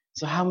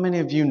So how many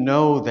of you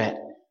know that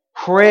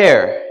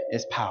prayer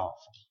is powerful?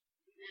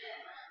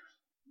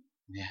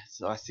 Yeah,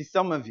 so I see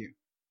some of you.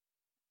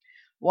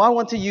 Well, I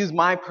want to use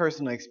my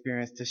personal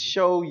experience to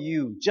show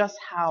you just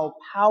how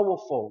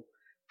powerful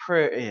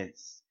prayer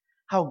is.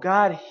 How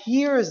God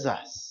hears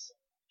us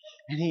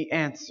and He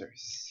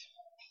answers.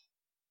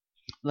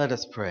 Let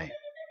us pray.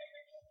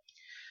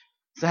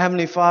 So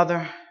Heavenly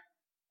Father,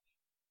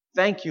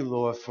 thank you,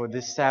 Lord, for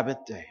this Sabbath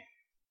day.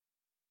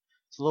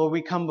 So Lord,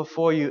 we come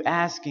before you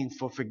asking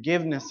for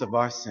forgiveness of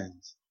our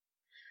sins.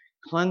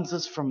 Cleanse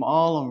us from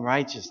all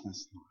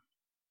unrighteousness, Lord,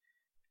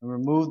 and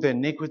remove the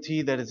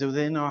iniquity that is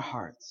within our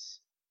hearts.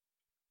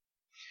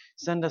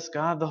 Send us,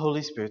 God, the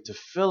Holy Spirit, to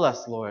fill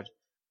us, Lord,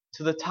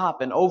 to the top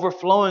and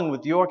overflowing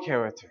with your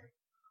character,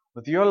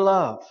 with your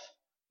love,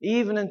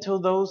 even until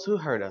those who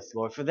hurt us,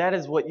 Lord, for that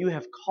is what you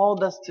have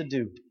called us to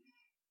do.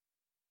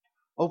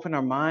 Open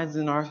our minds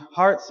and our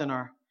hearts and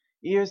our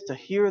ears to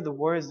hear the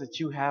words that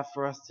you have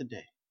for us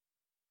today.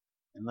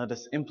 And let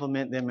us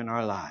implement them in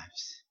our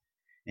lives.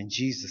 In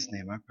Jesus'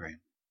 name I pray.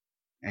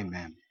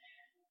 Amen.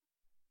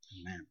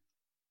 Amen.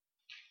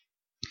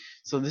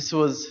 So this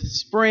was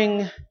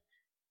spring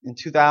in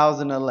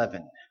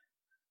 2011.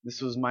 This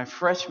was my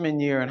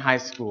freshman year in high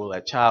school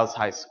at Childs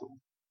High School.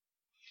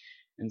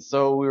 And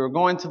so we were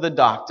going to the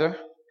doctor,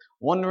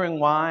 wondering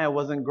why I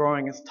wasn't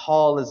growing as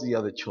tall as the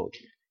other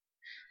children.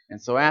 And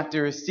so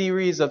after a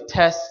series of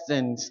tests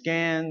and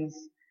scans,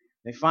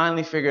 they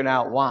finally figured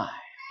out why.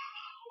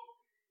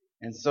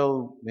 And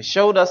so they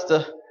showed us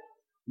the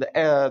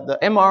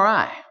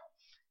MRI.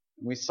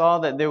 We saw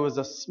that there was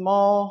a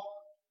small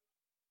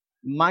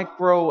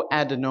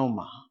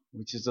microadenoma,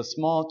 which is a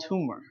small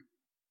tumor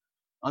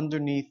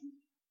underneath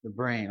the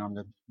brain, on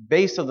the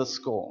base of the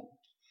skull,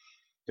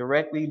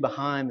 directly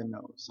behind the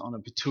nose, on the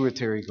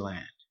pituitary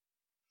gland.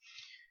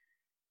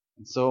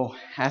 And so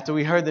after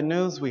we heard the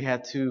news, we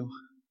had to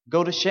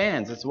go to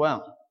Shands as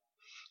well.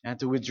 I had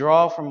to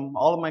withdraw from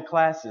all of my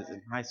classes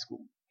in high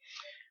school.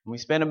 And we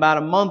spent about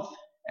a month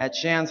at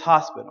Shands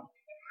Hospital.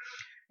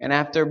 And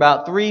after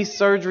about 3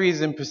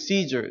 surgeries and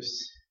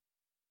procedures,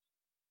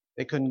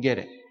 they couldn't get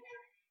it.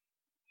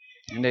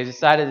 And they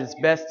decided it's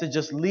best to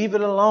just leave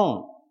it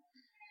alone,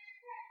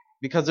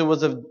 because it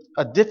was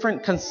a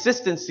different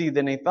consistency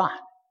than they thought.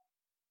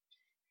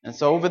 And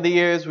so over the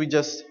years, we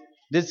just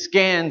did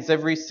scans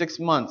every 6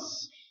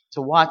 months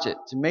to watch it,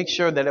 to make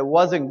sure that it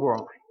wasn't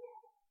growing.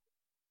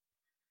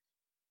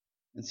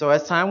 And so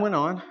as time went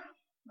on,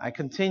 I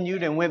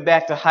continued and went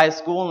back to high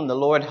school, and the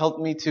Lord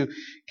helped me to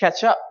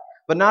catch up.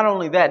 But not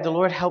only that, the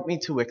Lord helped me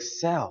to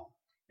excel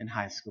in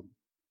high school.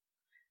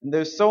 And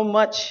there's so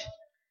much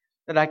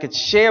that I could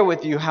share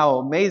with you how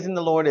amazing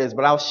the Lord is,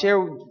 but I'll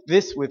share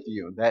this with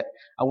you, that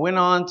I went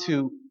on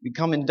to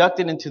become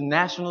inducted into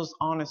Nationals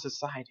Honor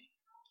Society,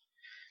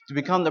 to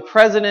become the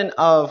president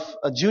of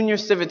a Junior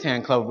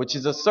Civitan Club, which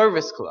is a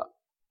service club,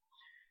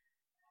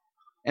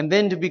 and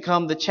then to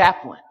become the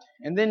chaplain,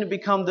 and then to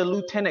become the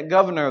lieutenant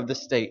governor of the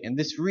state in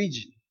this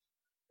region.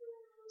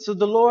 So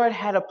the Lord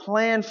had a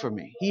plan for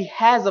me. He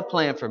has a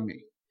plan for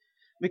me,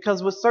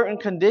 because with certain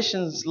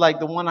conditions like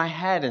the one I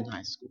had in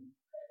high school,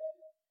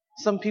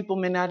 some people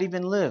may not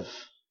even live,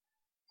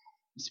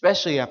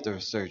 especially after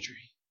a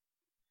surgery.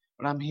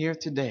 But I'm here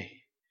today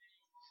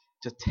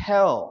to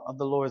tell of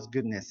the Lord's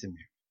goodness in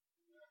me.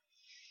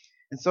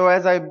 And so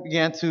as I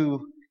began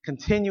to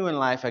continue in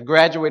life, I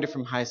graduated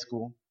from high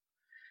school.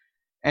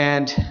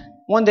 And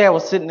one day I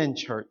was sitting in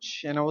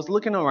church, and I was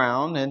looking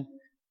around, and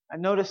I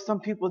noticed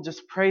some people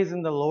just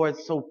praising the Lord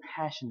so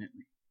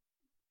passionately,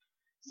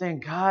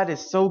 saying God is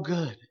so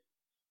good.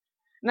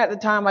 And at the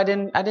time, I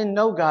didn't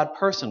know God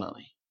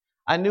personally.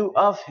 I knew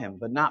of Him,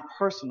 but not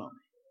personally.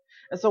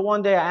 And so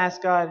one day I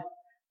asked God,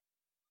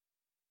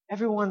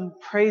 everyone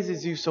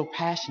praises you so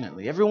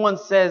passionately. Everyone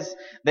says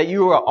that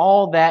you are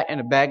all that and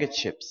a bag of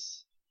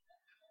chips.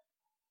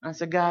 And I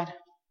said, God,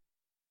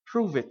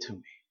 prove it to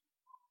me.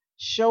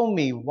 Show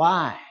me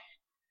why.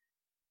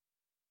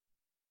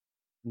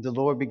 And the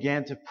Lord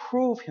began to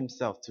prove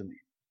Himself to me.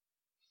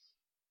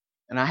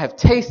 And I have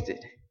tasted,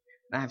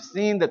 and I have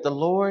seen that the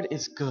Lord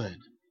is good.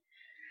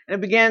 And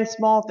it began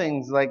small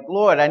things like,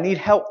 Lord, I need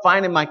help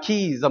finding my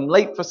keys. I'm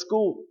late for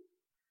school.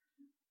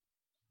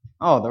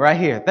 Oh, they're right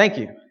here. Thank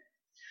you.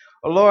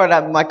 Oh, Lord,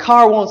 my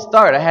car won't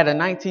start. I had a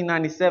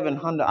 1997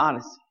 Honda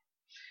Odyssey.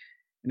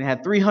 And it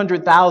had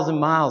 300,000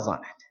 miles on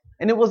it.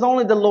 And it was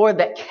only the Lord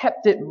that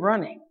kept it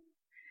running.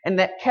 And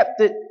that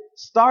kept it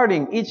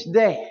starting each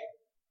day.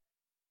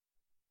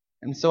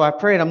 And so I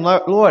prayed,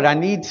 Lord, I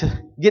need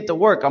to get to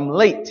work. I'm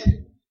late.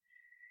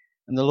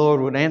 And the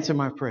Lord would answer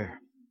my prayer.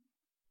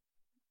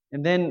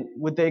 And then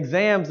with the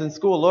exams in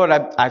school, Lord,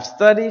 I've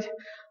studied.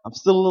 I'm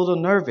still a little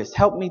nervous.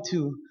 Help me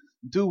to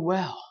do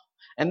well.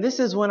 And this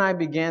is when I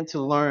began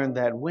to learn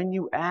that when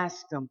you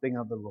ask something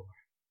of the Lord,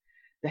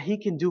 that He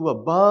can do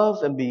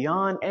above and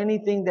beyond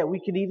anything that we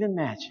could even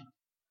imagine.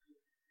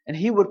 And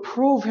He would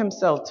prove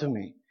Himself to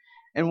me.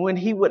 And when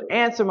He would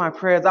answer my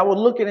prayers, I would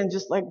look at it and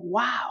just like,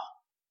 wow,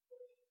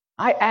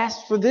 I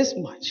asked for this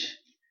much,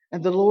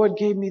 and the Lord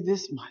gave me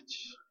this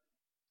much.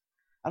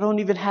 I don't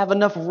even have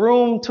enough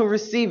room to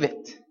receive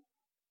it.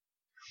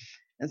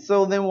 And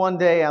so then one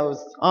day I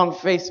was on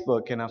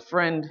Facebook, and a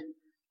friend,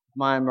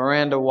 my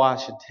Miranda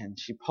Washington,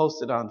 she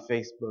posted on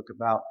Facebook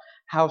about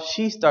how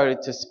she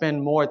started to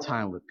spend more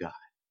time with God,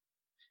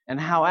 and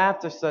how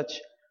after such,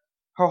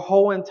 her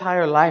whole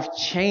entire life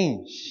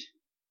changed.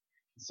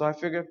 So I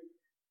figured,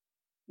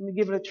 let me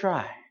give it a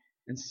try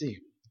and see.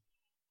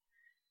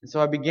 And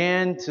so I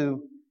began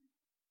to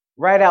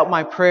write out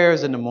my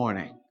prayers in the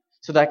morning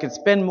so that I could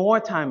spend more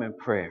time in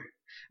prayer.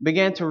 I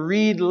began to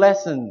read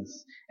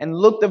lessons and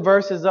look the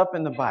verses up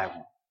in the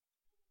Bible.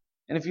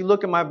 And if you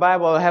look at my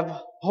Bible, I have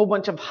a whole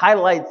bunch of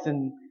highlights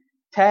and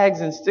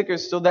tags and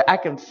stickers so that I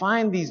can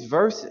find these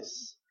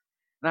verses.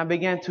 And I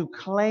began to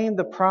claim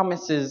the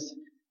promises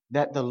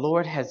that the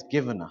Lord has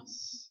given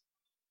us.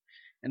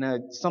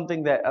 And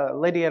something that a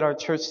lady at our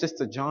church,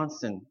 Sister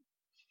Johnson,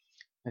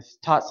 has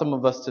taught some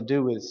of us to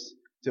do is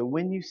to,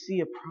 when you see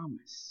a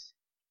promise,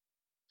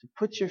 to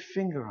put your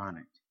finger on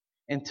it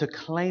and to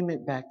claim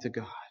it back to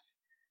God.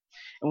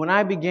 And when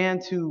I began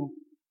to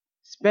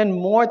spend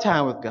more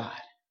time with God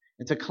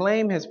and to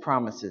claim His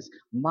promises,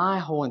 my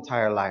whole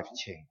entire life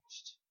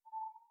changed.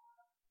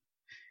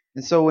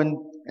 And so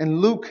in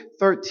Luke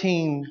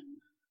 11,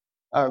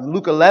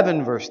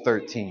 verse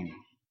 13,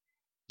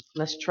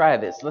 let's try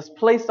this. Let's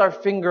place our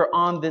finger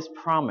on this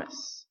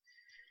promise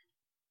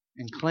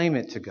and claim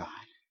it to God.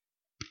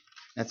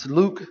 That's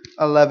Luke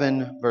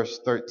 11, verse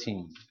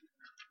 13.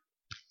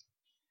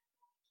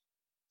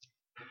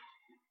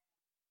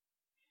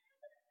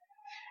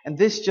 And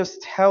this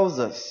just tells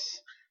us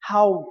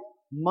how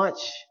much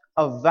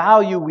of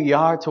value we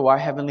are to our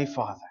Heavenly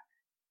Father.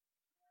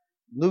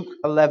 Luke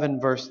 11,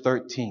 verse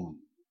 13.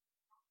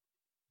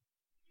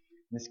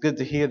 And it's good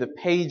to hear the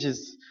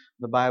pages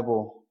of the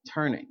Bible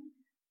turning,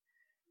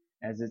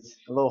 as it's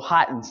a little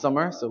hot in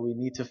summer, so we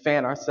need to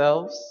fan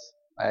ourselves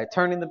by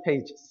turning the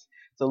pages.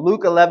 So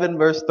Luke 11,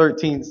 verse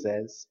 13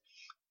 says,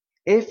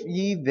 "If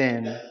ye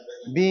then,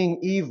 being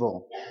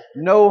evil,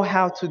 know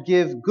how to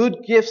give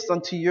good gifts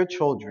unto your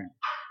children,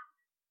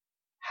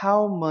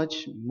 how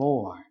much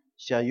more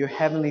shall your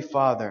heavenly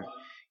Father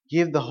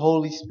give the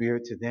Holy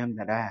Spirit to them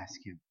that ask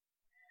Him?"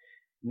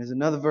 And there's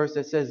another verse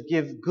that says,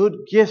 "Give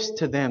good gifts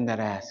to them that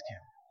ask Him."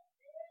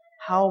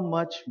 How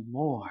much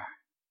more?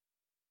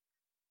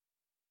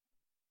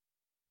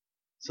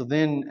 So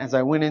then, as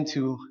I went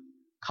into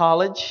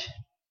college,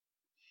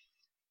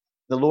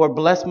 the Lord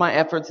blessed my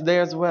efforts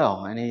there as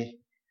well. And He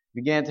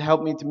began to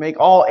help me to make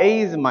all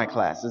A's in my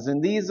classes.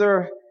 And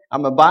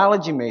I'm a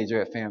biology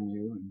major at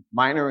FAMU,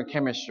 minor in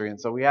chemistry. And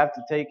so we have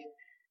to take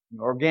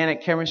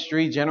organic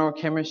chemistry, general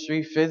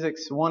chemistry,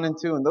 physics 1 and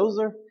 2. And those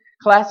are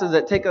classes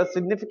that take a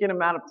significant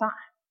amount of time.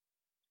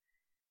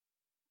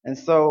 And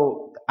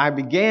so I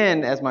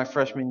began as my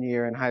freshman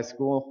year in high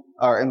school,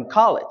 or in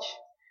college.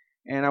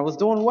 And I was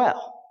doing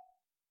well.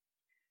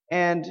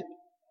 And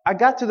I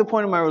got to the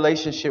point in my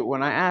relationship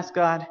when I asked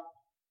God,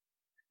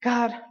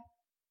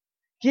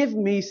 give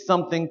me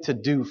something to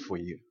do for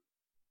you.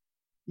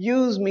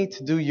 Use me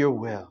to do your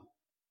will.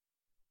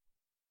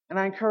 And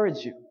I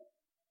encourage you,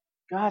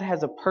 God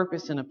has a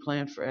purpose and a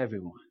plan for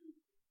everyone.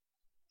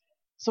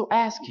 So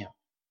ask Him,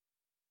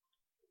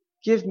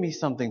 give me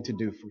something to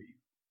do for you.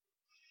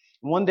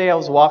 And one day I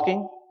was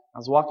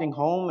walking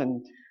home,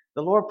 and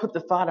the Lord put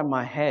the thought in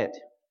my head.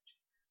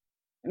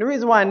 And the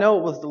reason why I know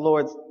it was the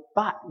Lord's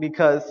thought,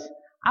 because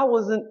I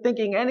wasn't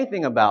thinking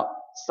anything about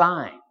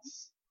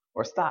signs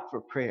or stop for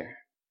prayer.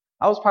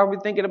 I was probably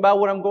thinking about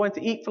what I'm going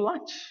to eat for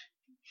lunch.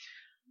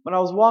 When I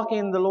was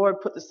walking, the Lord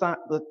put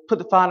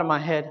the thought in my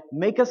head,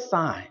 make a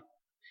sign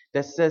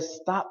that says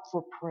stop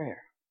for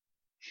prayer.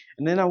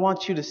 And then I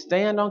want you to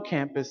stand on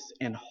campus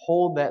and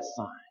hold that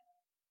sign.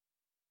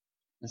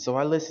 And so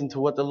I listened to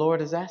what the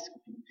Lord is asking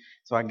me.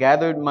 So I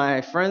gathered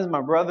my friends,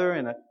 my brother,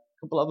 and a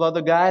couple of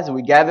other guys, and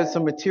we gathered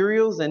some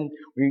materials, and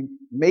we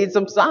made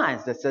some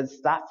signs that said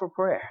stop for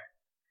prayer.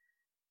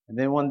 And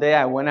then one day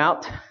I went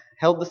out,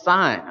 held the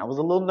sign. I was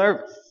a little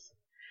nervous,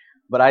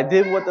 but I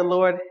did what the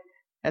Lord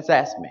has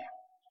asked me.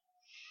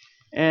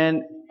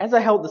 And as I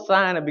held the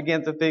sign, I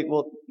began to think,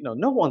 well,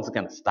 no one's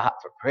going to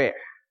stop for prayer.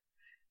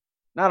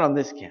 Not on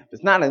this campus,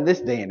 not in this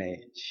day and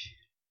age.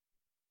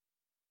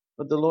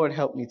 But the Lord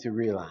helped me to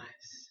realize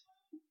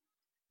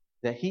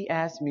that He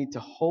asked me to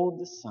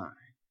hold the sign.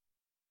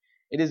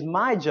 It is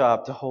my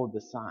job to hold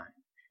the sign,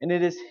 and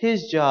it is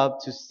His job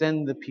to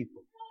send the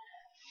people.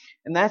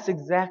 And that's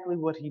exactly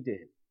what He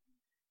did.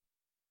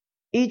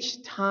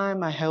 Each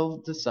time I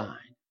held the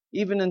sign,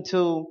 even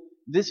until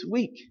this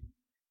week,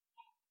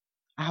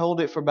 I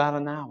hold it for about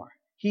an hour.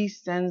 He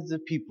sends the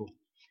people.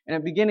 And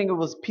at the beginning it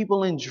was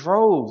people in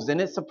droves, and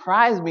it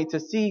surprised me to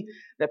see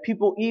that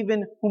people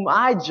even whom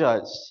I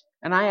judged,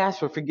 and I asked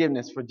for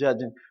forgiveness for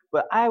judging,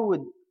 but I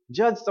would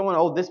judge someone,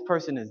 oh, this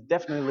person is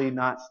definitely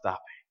not stopping.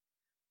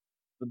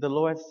 But the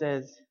Lord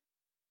says,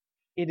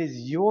 it is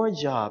your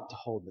job to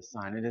hold the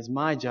sign. It is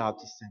my job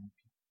to send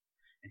people.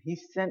 And He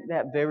sent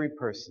that very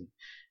person.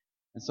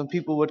 And some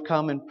people would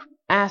come and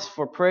ask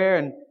for prayer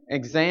and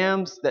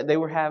exams that they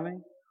were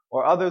having,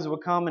 Or others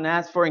would come and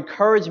ask for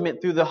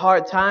encouragement through the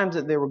hard times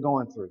that they were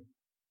going through.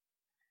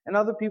 And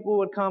other people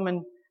would come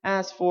and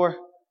ask for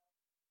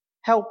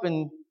help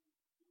in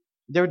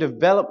their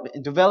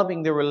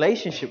developing their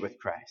relationship with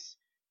Christ.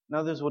 And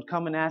others would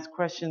come and ask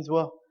questions,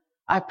 well,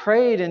 I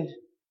prayed, and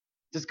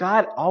does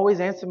God always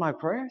answer my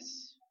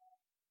prayers?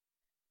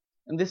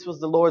 And this was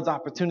the Lord's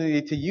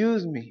opportunity to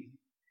use me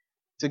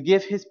to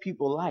give His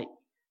people light.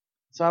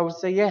 So I would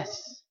say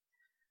yes.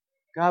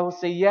 God would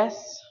say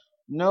yes,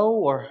 no,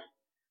 or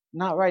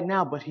not right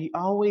now, but He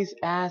always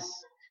asks,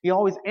 He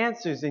always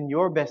answers in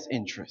your best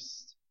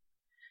interest.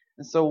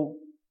 And so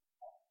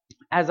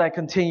as I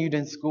continued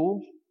in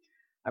school,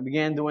 I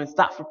began doing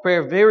stop for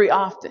prayer very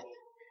often.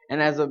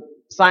 And as a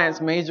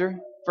science major,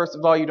 first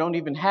of all, you don't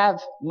even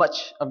have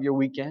much of your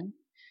weekend.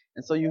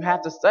 And so you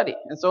have to study.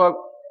 And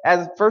so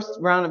as the first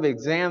round of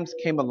exams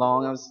came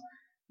along, I was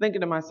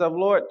thinking to myself,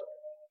 Lord,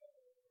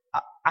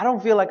 I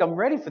don't feel like I'm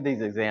ready for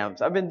these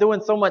exams. I've been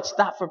doing so much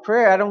stop for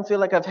prayer, I don't feel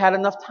like I've had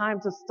enough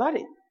time to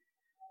study.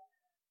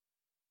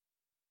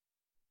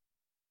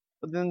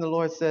 But then the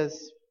Lord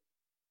says,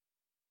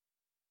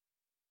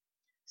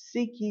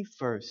 seek ye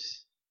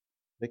first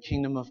the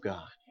kingdom of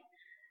God,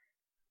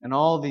 and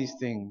all these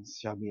things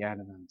shall be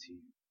added unto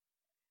you.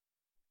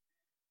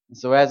 And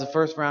so as the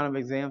first round of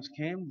exams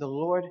came, the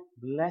Lord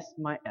blessed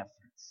my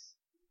efforts.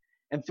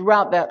 And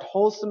throughout that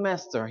whole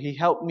semester, He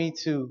helped me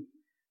to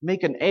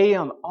make an A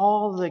on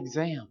all the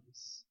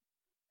exams.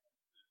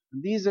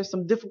 And these are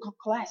some difficult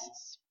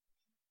classes.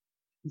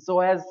 And so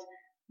as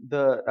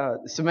the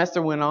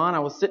semester went on, I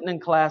was sitting in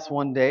class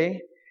one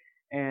day,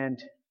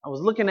 and I was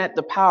looking at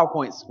the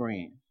PowerPoint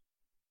screen.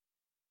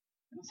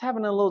 I was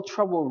having a little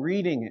trouble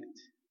reading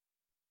it.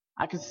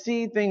 I could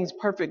see things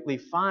perfectly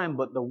fine,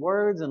 but the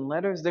words and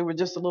letters, they were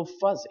just a little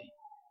fuzzy.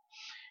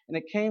 And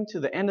it came to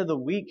the end of the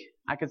week,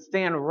 I could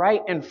stand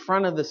right in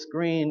front of the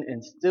screen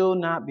and still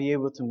not be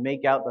able to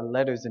make out the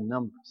letters and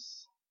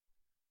numbers.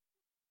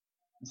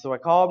 And so I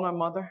called my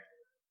mother,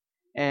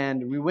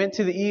 and we went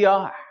to the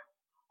ER,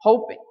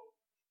 hoping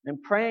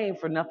and praying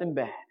for nothing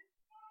bad.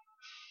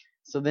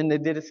 So then they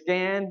did a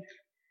scan,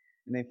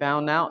 and they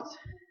found out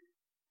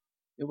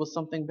it was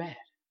something bad.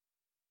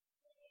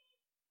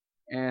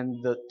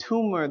 And the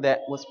tumor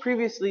that was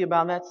previously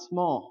about that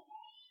small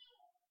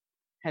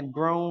had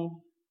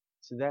grown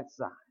to that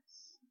size,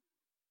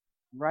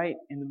 right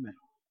in the middle.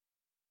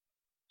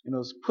 And it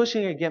was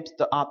pushing against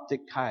the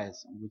optic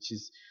chiasm, which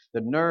is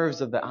the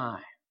nerves of the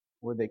eye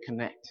where they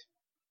connect.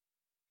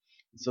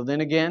 So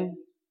then again,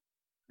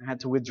 I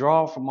had to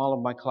withdraw from all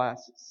of my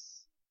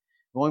classes.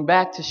 Going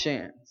back to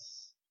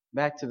Shands,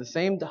 back to the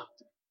same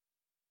doctor.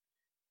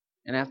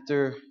 And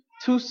after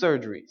 2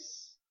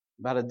 surgeries,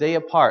 about a day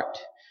apart,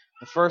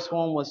 the first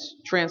one was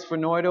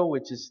transsphenoidal,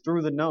 which is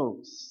through the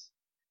nose.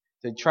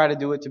 They try to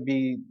do it to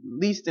be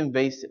least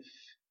invasive.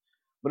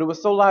 But it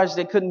was so large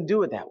they couldn't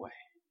do it that way.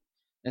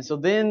 And so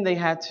then they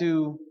had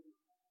to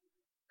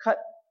cut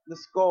the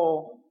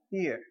skull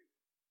here.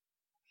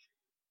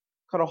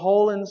 Cut a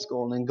hole in the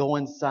skull and then go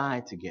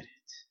inside to get it.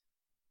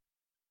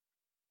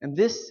 And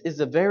this is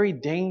a very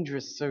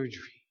dangerous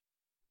surgery.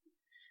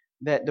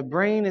 That the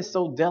brain is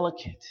so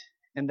delicate,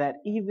 and that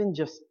even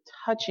just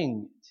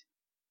touching it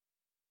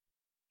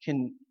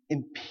can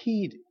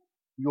impede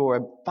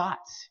your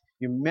thoughts,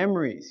 your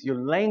memories, your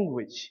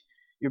language,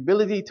 your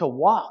ability to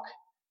walk,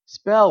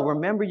 spell,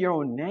 remember your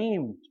own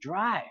name,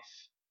 drive.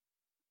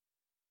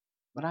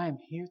 But I am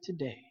here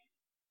today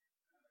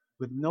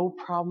with no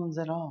problems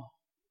at all.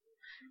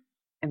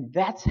 And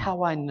that's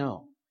how I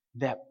know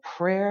that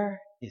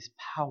prayer is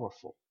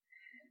powerful.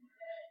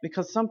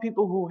 Because some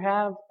people who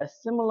have a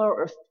similar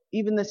or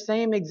even the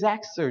same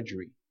exact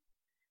surgery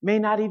may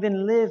not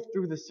even live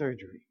through the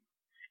surgery.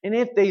 And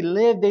if they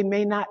live, they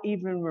may not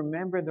even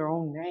remember their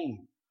own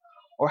name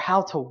or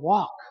how to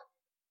walk.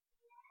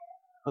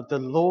 But the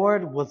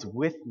Lord was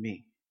with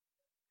me.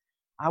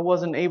 I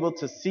wasn't able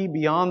to see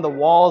beyond the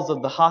walls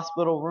of the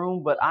hospital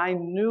room, but I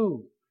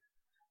knew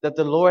that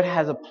the Lord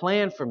has a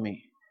plan for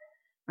me.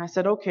 And I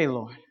said, okay,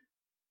 Lord,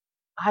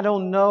 I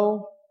don't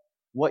know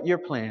what your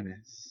plan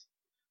is,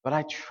 but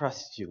I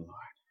trust you, Lord.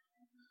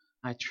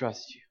 I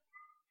trust you.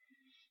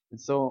 And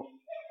so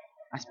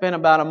I spent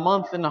about a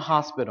month in the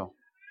hospital.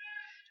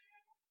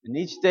 And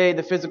each day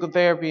the physical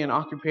therapy and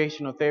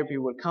occupational therapy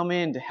would come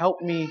in to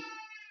help me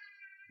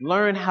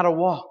learn how to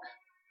walk.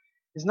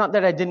 It's not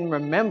that I didn't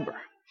remember.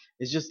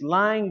 It's just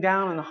lying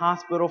down in the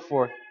hospital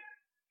for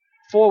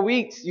 4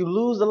 weeks, you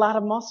lose a lot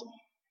of muscle.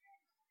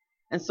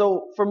 And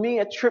so for me,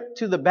 a trip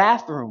to the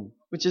bathroom,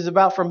 which is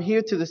about from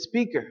here to the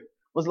speaker,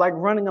 was like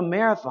running a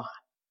marathon,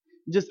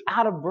 just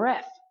out of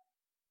breath.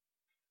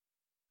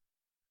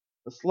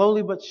 But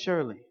slowly but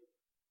surely,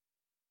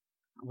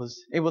 I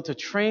was able to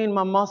train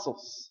my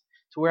muscles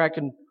to where I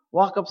can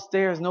walk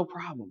upstairs, no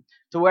problem.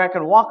 To where I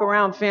can walk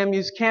around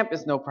FAMU's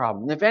campus, no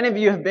problem. And if any of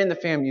you have been to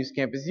FAMU's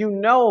campus, you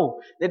know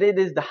that it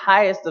is the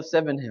highest of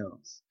 7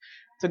 hills.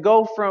 To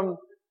go from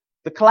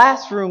the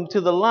classroom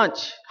to the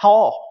lunch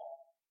hall,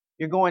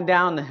 you're going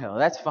down the hill.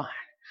 That's fine.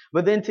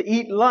 But then to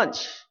eat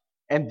lunch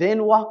and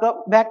then walk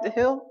up back the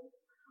hill,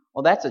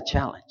 Well, that's a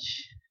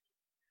challenge.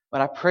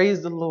 But I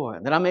praise the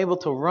Lord that I'm able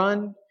to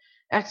run,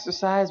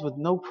 exercise with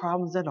no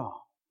problems at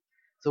all.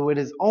 So it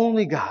is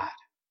only God.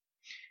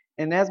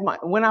 And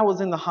when I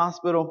was in the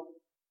hospital,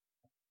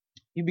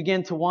 you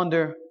begin to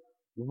wonder,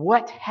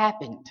 what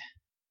happened?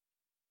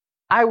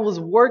 I was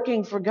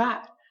working for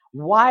God.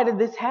 Why did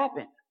this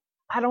happen?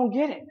 I don't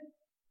get it.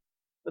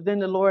 But then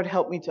the Lord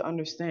helped me to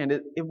understand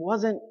it. It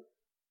wasn't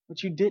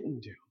what you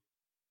didn't do.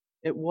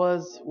 It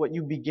was what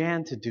you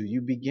began to do.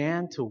 You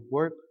began to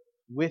work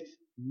with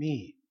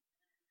me.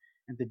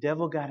 And the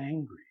devil got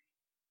angry.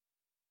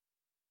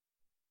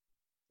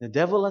 The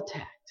devil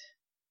attacked,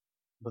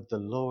 but the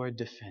Lord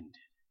defended.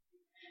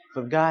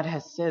 For God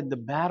has said the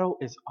battle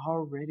is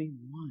already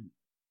won.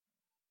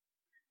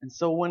 And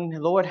so when the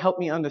Lord helped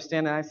me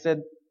understand it, I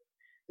said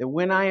that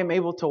when I am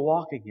able to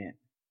walk again,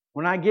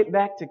 when I get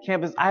back to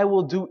campus, I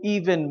will do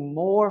even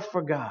more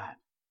for God.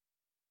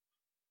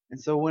 And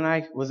so when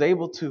I was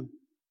able to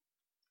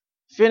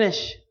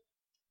finish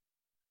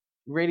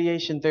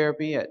radiation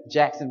therapy at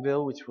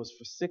Jacksonville, which was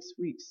for 6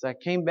 weeks, I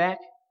came back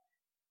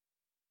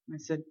and I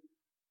said,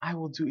 I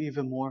will do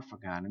even more for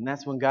God. And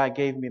that's when God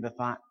gave me the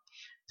thought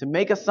to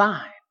make a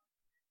sign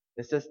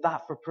that says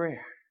stop for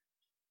prayer.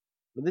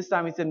 But this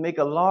time he said make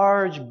a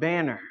large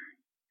banner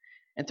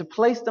and to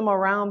place them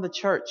around the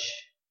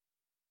church.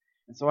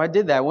 And so I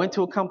did that. I went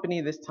to a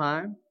company this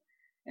time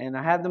and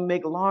I had them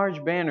make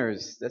large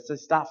banners that said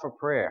stop for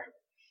prayer.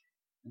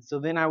 And so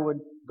then I would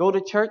go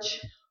to church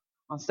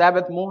on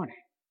Sabbath morning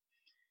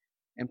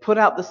and put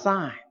out the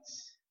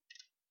signs.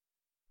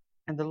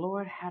 And the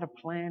Lord had a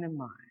plan in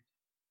mind.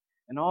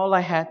 And all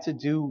I had to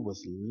do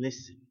was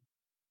listen.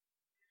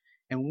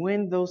 And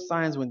when those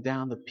signs went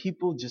down, the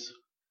people just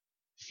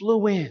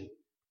flew in.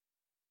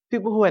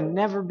 People who had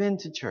never been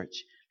to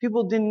church.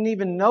 People didn't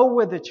even know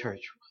where the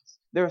church was.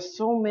 There are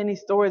so many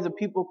stories of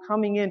people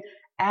coming in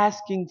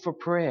asking for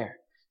prayer,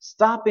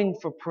 stopping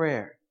for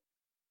prayer,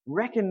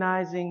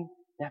 recognizing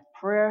that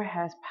prayer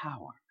has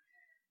power.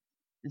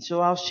 And so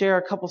I'll share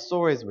a couple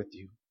stories with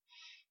you.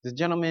 The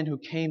gentleman who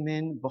came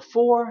in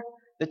before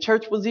the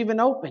church was even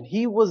open,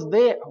 he was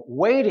there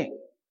waiting.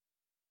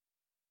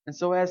 And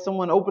so as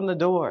someone opened the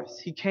doors,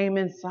 he came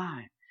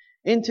inside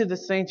into the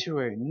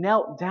sanctuary,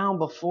 knelt down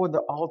before the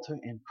altar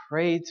and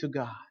prayed to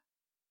God.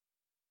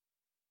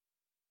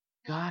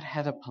 God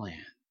had a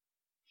plan.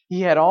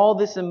 He had all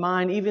this in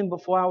mind even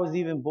before I was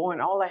even born.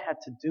 All I had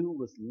to do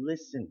was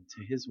listen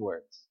to his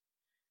words.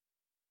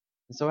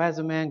 And so as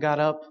the man got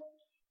up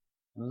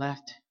and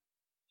left,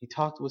 he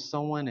talked with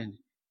someone and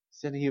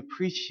said he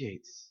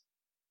appreciates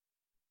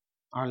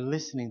our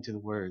listening to the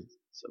words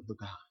of the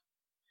God.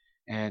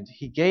 And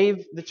he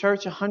gave the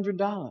church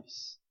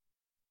 $100.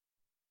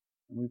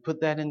 And we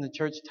put that in the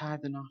church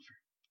tithe and offer.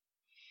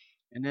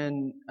 And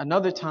then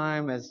another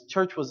time as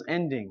church was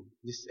ending,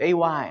 just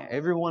AY,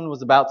 everyone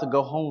was about to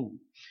go home.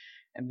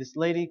 And this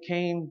lady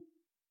came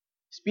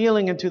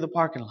spilling into the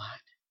parking lot.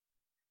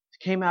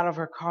 She came out of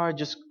her car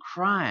just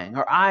crying,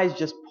 her eyes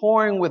just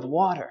pouring with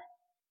water.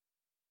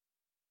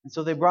 And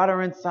so they brought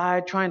her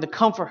inside trying to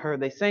comfort her.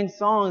 They sang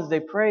songs, they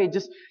prayed,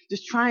 just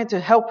trying to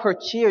help her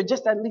cheer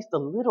just at least a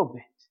little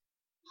bit.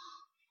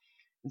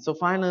 And so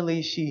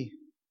finally she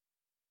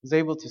was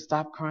able to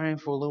stop crying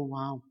for a little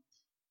while.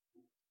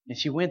 And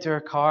she went to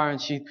her car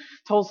and she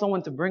told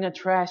someone to bring a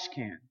trash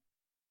can.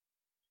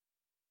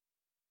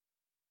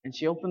 And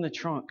she opened the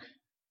trunk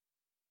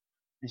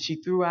and she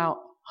threw out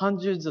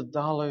hundreds of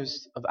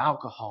dollars of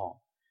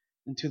alcohol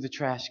into the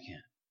trash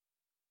can.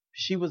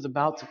 She was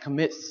about to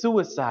commit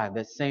suicide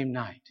that same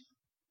night.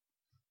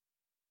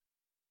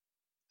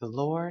 The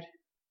Lord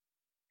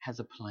has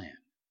a plan.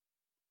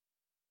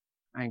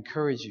 I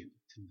encourage you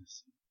to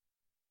listen.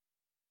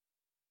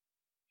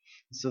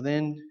 So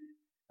then,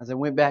 as I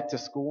went back to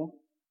school,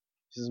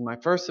 this is my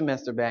first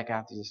semester back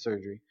after the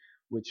surgery,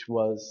 which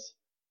was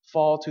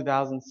fall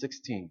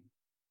 2016.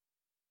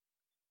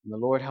 And the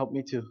Lord helped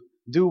me to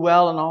do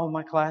well in all of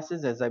my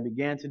classes as I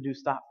began to do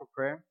Stop for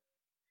Prayer.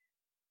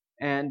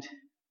 And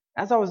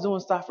as I was doing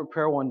Stop for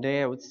Prayer one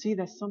day, I would see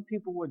that some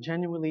people were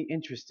genuinely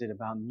interested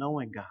about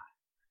knowing God,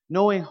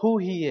 knowing who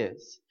He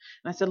is.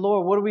 And I said,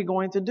 Lord, what are we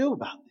going to do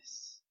about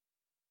this?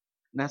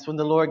 And that's when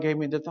the Lord gave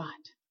me the thought.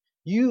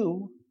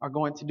 You are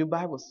going to do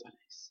Bible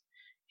studies.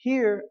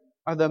 Here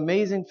are the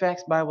Amazing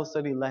Facts Bible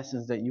study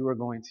lessons that you are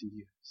going to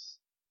use.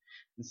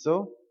 And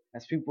so,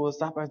 as people would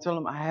stop, I tell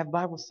them, I have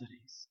Bible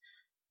studies.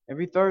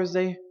 Every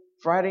Thursday,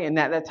 Friday, and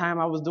at that time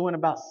I was doing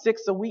about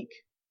 6 a week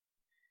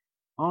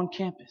on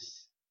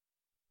campus.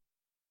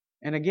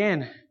 And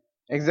again,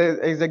 as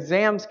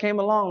exams came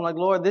along, I'm like,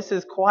 Lord, this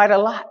is quite a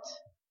lot.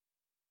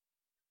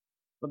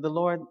 But the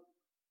Lord,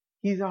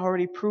 He's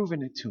already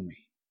proven it to me.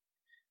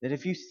 That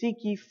if you seek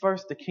ye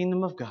first the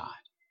kingdom of God,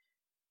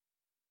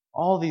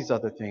 all these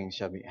other things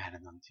shall be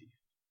added unto you.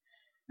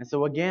 And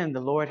so again, the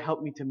Lord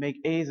helped me to make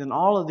A's in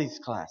all of these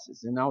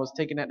classes. And I was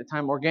taking at the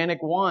time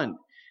Organic 1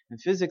 and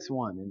Physics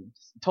 1, and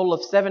a total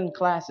of 7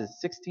 classes,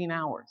 16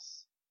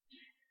 hours.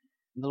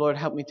 And the Lord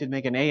helped me to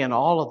make an A in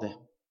all of them.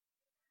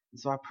 And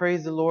so I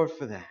praise the Lord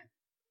for that.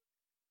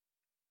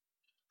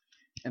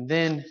 And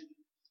then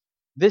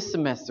this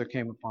semester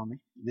came upon me.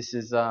 This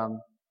is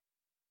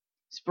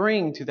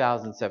spring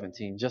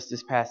 2017, just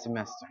this past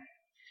semester.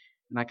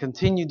 And I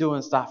continue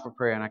doing Stop for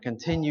Prayer, and I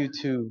continue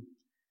to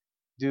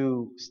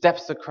do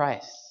Steps to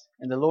Christ.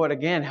 And the Lord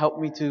again helped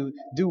me to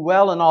do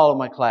well in all of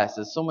my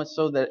classes, so much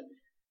so that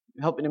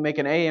helping to make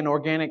an A in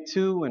Organic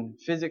 2 and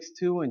Physics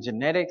 2 and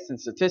Genetics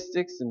and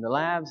Statistics in the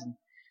labs.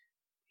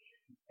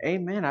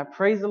 Amen. I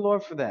praise the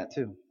Lord for that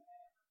too.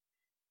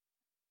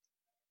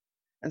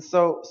 And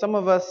so some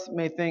of us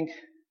may think,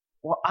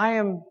 well,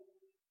 I'm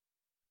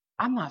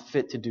not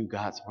fit to do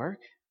God's work.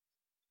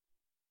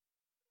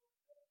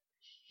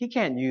 He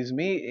can't use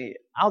me.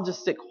 I'll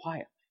just sit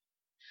quiet.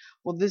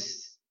 Well,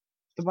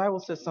 the Bible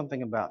says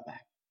something about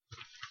that.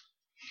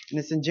 And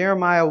it's in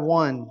Jeremiah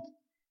 1,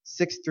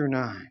 6 through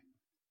 9.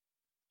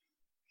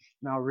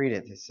 And I'll read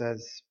it. It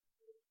says,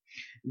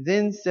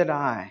 Then said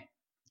I,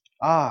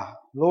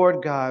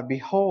 Lord God,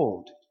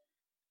 behold,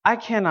 I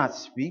cannot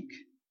speak,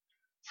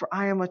 for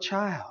I am a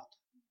child.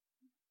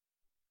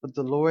 But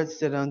the Lord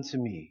said unto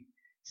me,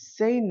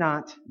 Say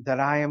not that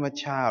I am a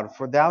child,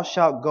 for thou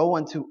shalt go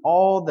unto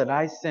all that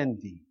I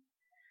send thee.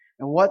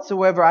 And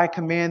whatsoever I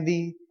command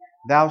thee,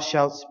 thou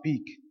shalt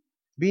speak.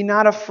 Be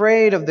not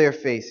afraid of their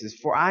faces,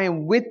 for I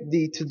am with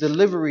thee to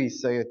deliver thee,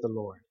 saith the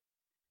Lord.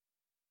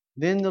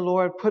 Then the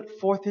Lord put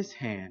forth his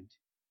hand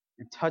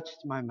and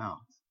touched my mouth.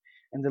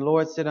 And the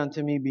Lord said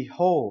unto me,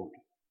 Behold,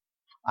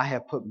 I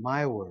have put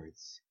my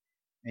words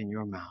in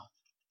your mouth.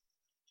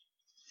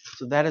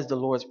 So that is the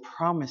Lord's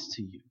promise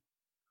to you.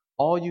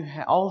 All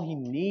he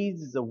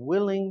needs is a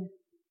willing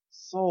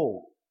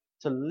soul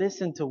to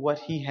listen to what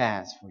he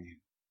has for you.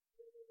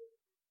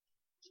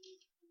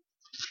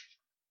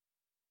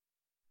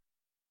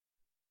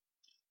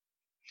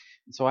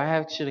 So I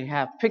actually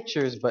have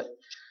pictures, but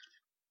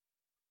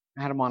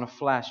I had them on a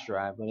flash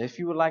drive. But if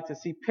you would like to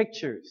see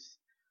pictures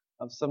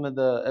of some of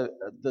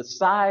the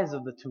size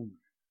of the tumor,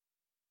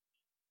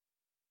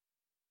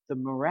 the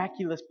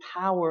miraculous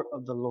power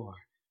of the Lord,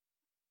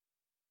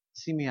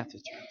 see me after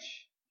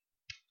church.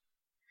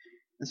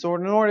 And so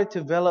in order to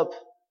develop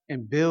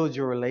and build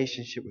your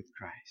relationship with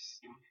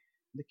Christ,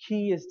 the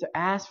key is to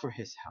ask for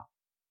his help.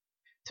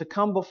 To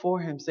come before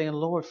him saying,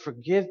 Lord,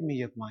 forgive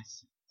me of my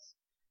sins.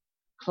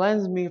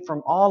 Cleanse me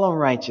from all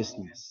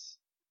unrighteousness.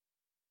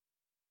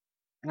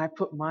 And I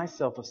put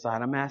myself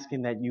aside. I'm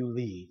asking that you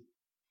lead.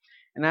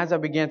 And as I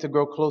began to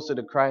grow closer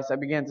to Christ, I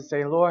began to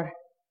say, Lord,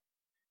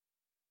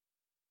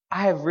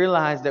 I have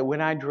realized that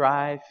when I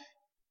drive,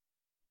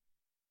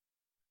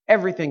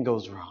 everything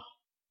goes wrong.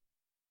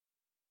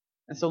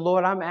 And so,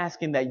 Lord, I'm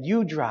asking that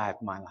you drive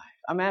my life.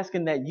 I'm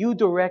asking that you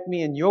direct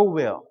me in your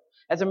will.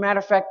 As a matter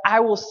of fact,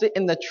 I will sit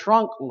in the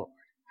trunk, Lord.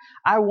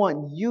 I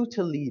want you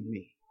to lead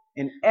me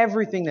in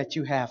everything that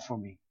you have for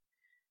me.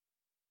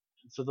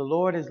 So the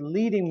Lord is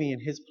leading me in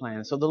his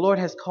plan. So the Lord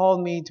has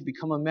called me to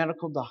become a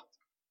medical doctor.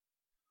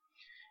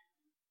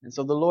 And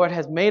so the Lord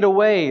has made a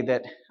way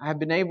that I've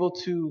been able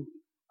to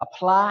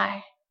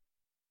apply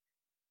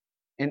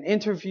and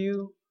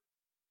interview.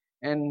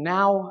 And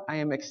now I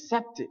am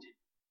accepted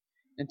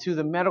into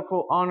the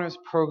medical honors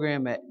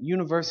program at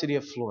University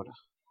of Florida.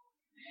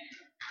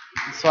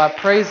 And so I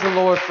praise the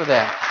Lord for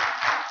that.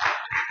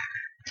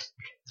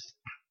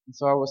 And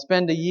so I will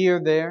spend a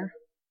year there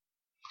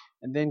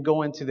and then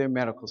go into their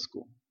medical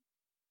school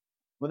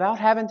without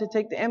having to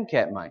take the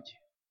MCAT, mind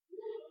you.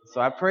 So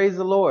I praise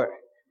the Lord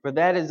for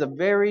that. Is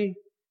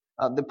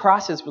the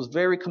process was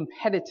very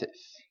competitive.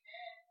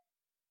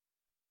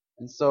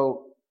 And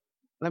so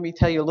let me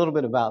tell you a little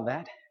bit about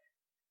that.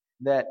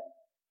 That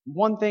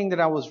one thing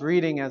that I was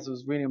reading as I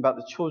was reading about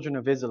the children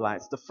of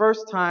Israelites, the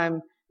first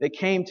time they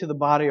came to the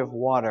body of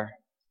water,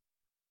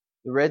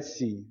 the Red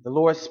Sea, the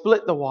Lord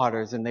split the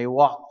waters and they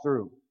walked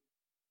through.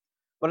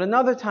 But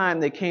another time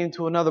they came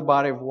to another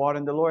body of water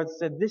and the Lord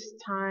said, this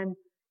time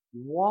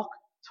walk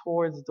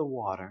towards the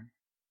water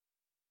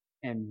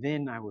and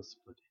then I will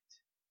split it.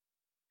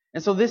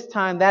 And so this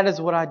time that is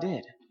what I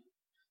did.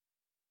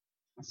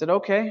 I said,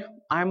 okay,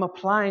 I'm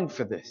applying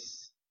for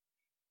this.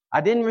 I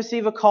didn't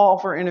receive a call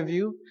for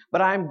interview,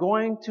 but I'm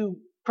going to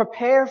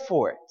prepare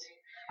for it.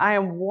 I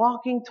am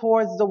walking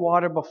towards the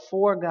water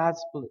before God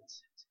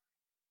splits it.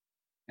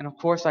 And of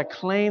course, I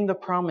claim the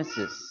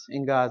promises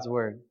in God's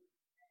word.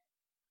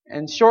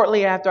 And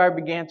shortly after I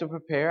began to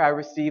prepare, I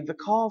received the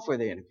call for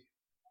the interview.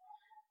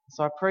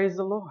 So I praise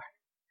the Lord.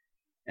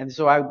 And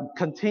so I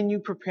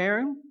continued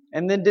preparing.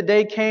 And then the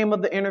day came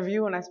of the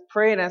interview and I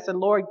prayed and I said,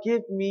 Lord,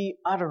 give me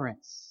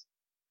utterance.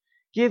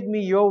 Give me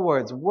your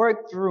words.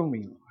 Work through me,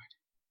 Lord.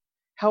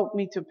 Help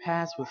me to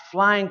pass with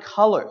flying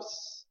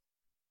colors.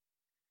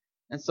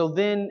 And so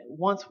then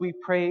once we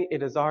pray,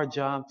 it is our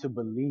job to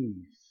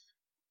believe.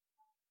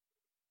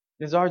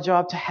 It is our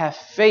job to have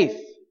faith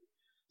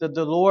that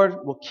the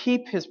Lord will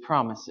keep his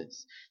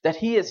promises, that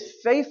he is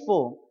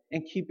faithful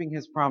in keeping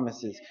his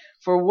promises.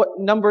 For what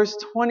Numbers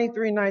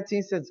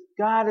 23:19 says,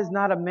 God is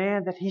not a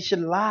man that he should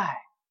lie,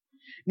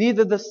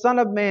 neither the son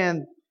of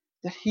man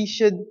that he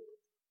should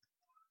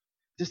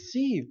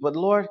deceive. But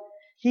Lord,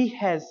 he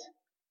has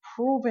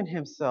proven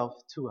himself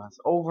to us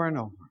over and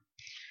over.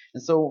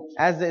 And so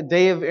as the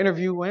day of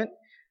interview went,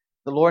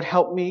 the Lord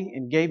helped me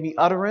and gave me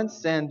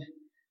utterance and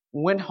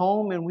went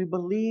home, and we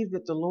believe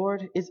that the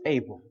Lord is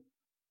able.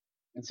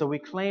 And so we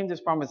claimed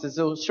His promises.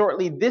 So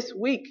shortly this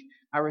week,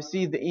 I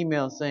received the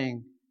email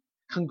saying,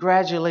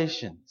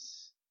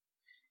 congratulations.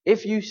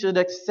 If you should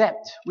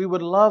accept, we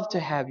would love to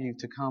have you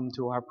to come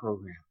to our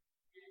program.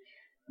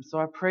 And so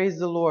I praise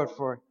the Lord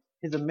for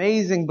His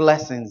amazing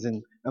blessings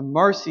and the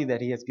mercy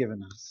that He has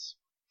given us.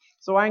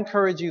 So I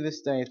encourage you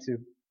this day to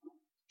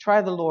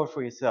try the Lord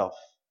for yourself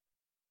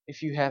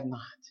if you have not.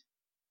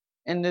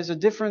 And there's a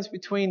difference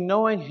between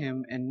knowing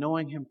Him and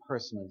knowing Him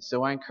personally.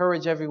 So I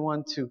encourage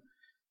everyone to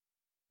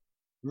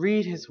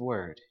read His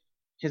Word,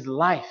 His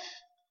life,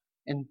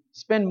 and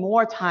spend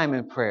more time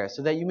in prayer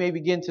so that you may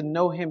begin to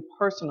know Him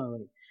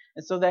personally.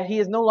 And so that He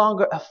is no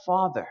longer a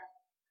father,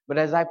 but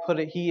as I put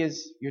it, He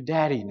is your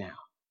daddy now.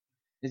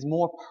 It's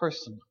more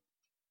personal.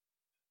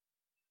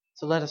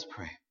 So let us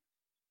pray.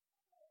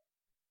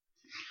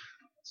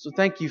 So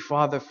thank you,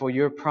 Father, for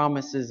your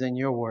promises and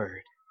your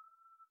word.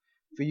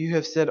 For you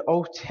have said,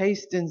 "Oh,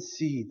 taste and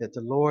see that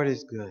the Lord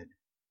is good.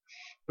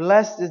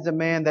 Blessed is the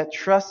man that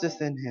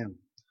trusteth in Him.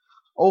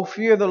 Oh,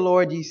 fear the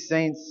Lord, ye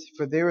saints,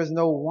 for there is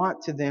no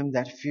want to them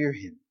that fear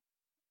Him.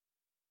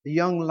 The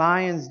young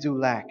lions do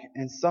lack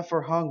and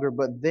suffer hunger,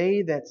 but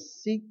they that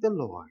seek the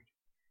Lord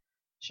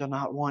shall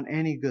not want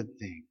any good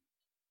thing."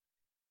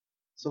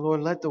 So,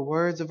 Lord, let the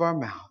words of our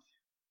mouth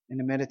and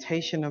the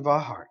meditation of our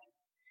heart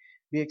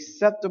be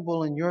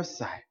acceptable in your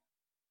sight,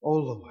 O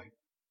Lord,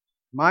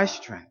 my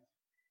strength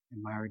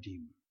and my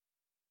Redeemer.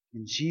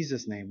 In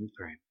Jesus' name we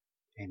pray.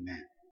 Amen.